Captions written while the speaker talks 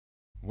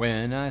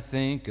When I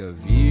think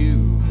of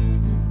you,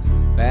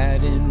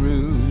 Baton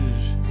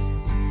Rouge,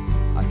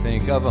 I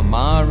think of a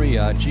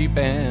mariachi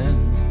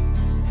band.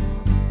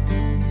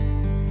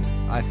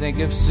 I think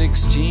of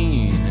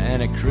 16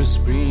 and a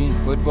crisp green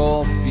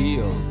football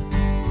field.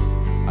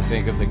 I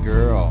think of the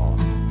girl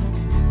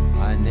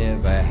I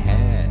never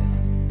had.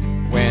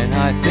 When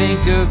I think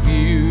of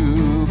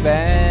you,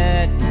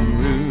 Baton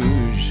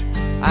Rouge,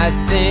 I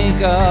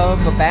think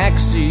of a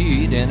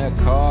backseat in a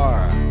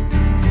car.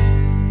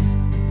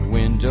 The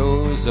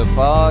windows are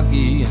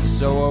foggy and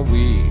so are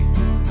we,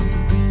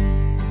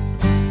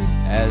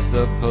 as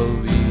the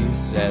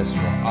police ask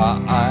for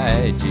our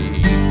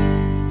ID.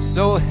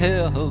 So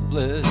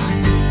helpless,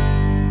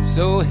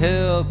 so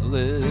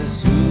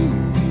helpless, ooh,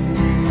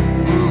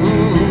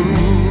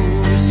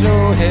 ooh,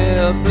 so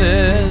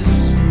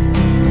helpless,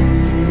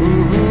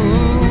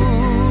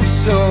 ooh,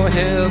 so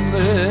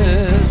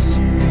helpless,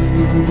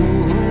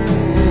 ooh,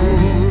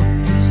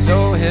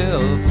 so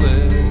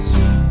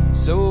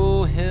helpless,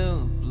 so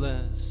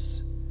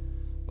helpless.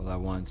 Well, I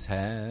once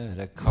had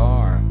a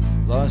car,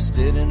 lost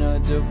it in a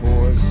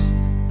divorce.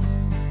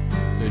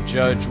 The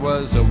judge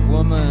was a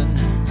woman,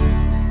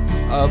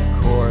 of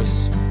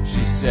course.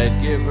 She said,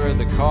 give her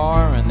the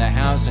car and the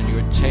house and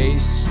your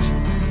taste,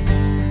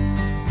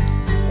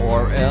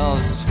 or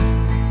else.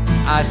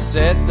 I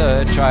set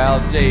the trial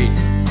date.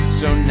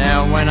 So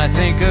now when I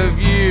think of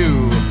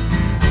you,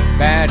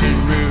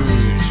 Baton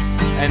Rouge,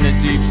 and the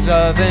deep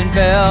southern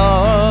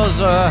bells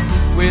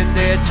with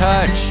their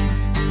touch,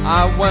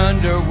 I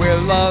wonder where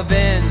love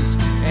ends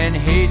and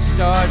hate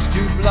starts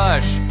to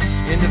blush.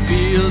 In the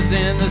fields,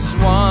 in the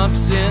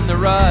swamps, in the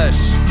rush,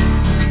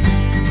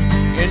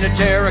 in the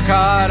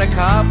terra-cotta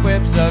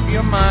cobwebs of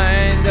your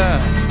mind.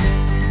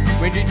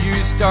 When did you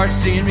start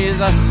seeing me as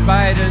a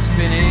spider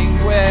spinning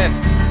web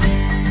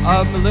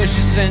of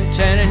malicious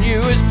intent, and you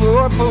as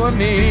poor, poor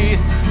me?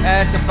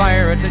 At the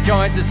fire, at the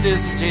joint, this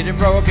discontented and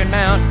broken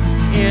mount,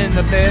 in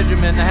the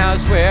bedroom, in the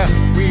house where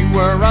we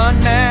were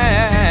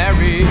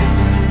unmarried.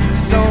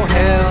 So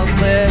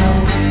helpless,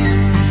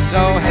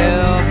 so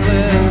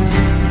helpless,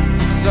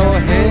 so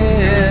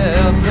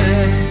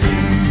helpless,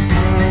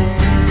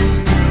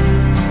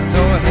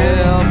 so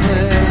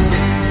helpless,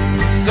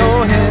 so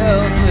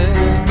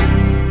helpless,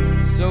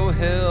 so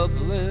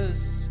helpless.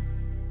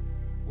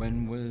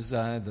 When was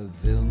I the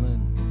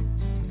villain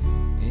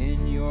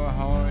in your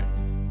heart,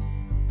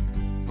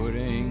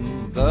 putting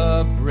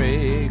the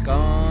brake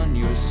on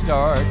your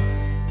start?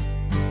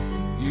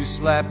 You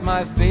slapped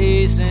my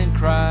face and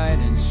cried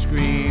and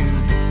screamed.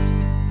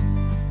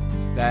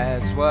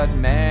 That's what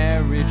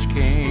marriage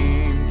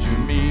came to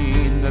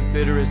mean, the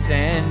bitterest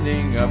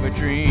ending of a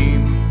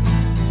dream.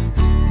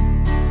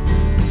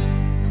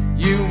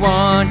 You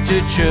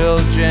wanted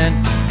children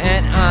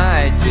and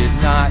I did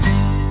not.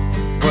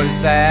 Was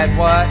that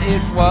what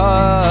it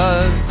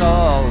was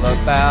all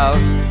about?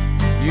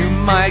 You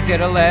might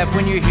get a laugh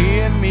when you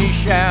hear me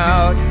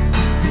shout.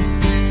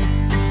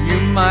 You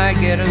might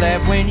get a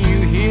laugh when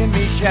you hear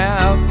me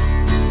shout.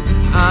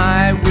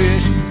 I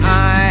wish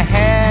I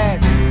had.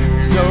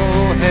 So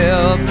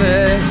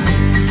helpless,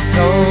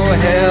 so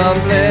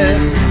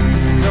helpless,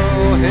 so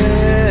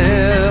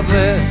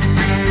helpless,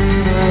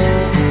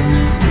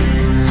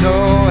 so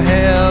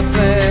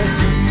helpless,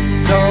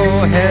 so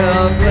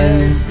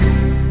helpless,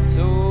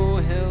 so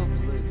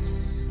helpless.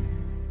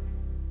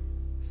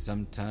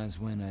 Sometimes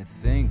when I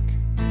think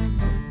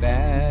of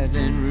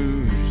Baton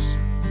Rouge,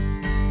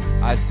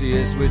 I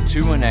see us with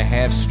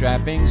 2.5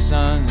 strapping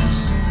sons,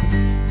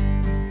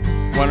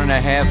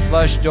 1.5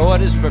 flush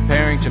daughters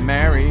preparing to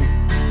marry,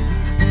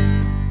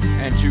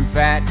 and 2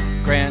 fat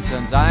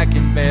grandsons I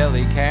can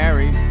barely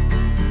carry.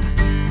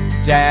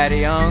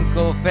 Daddy,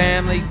 uncle,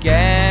 family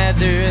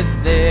gathered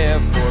there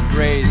for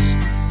grace.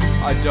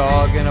 A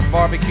dog in a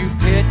barbecue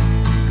pit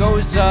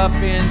goes up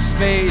in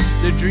space.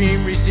 The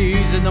dream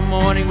recedes in the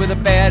morning with a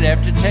bad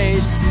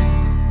aftertaste.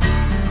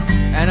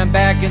 And I'm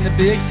back in the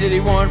big city,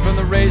 worn from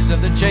the race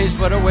of the chase.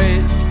 What a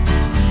waste.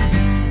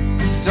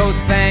 So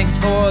thanks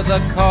for the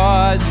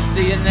cards,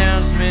 the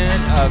announcement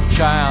of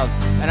child.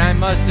 And I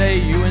must say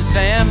you and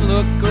Sam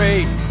look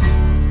great.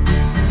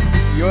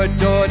 Your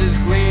daughter's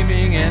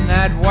gleaming in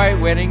that white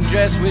wedding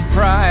dress with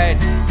pride.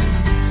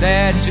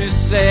 Sad to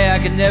say I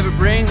can never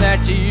bring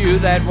that to you,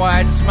 that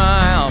wide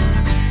smile.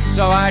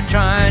 So I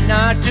try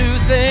not to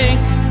think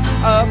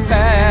of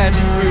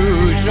Baton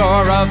Rouge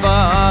or of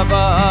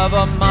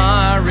a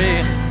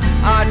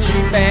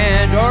Mariachi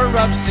band, or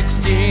of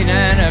 16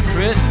 and a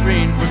crisp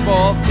green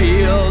football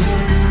field,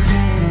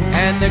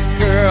 and the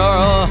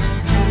girl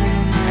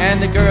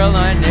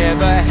I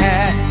never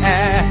had.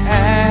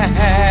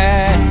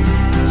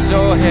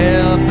 So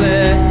hell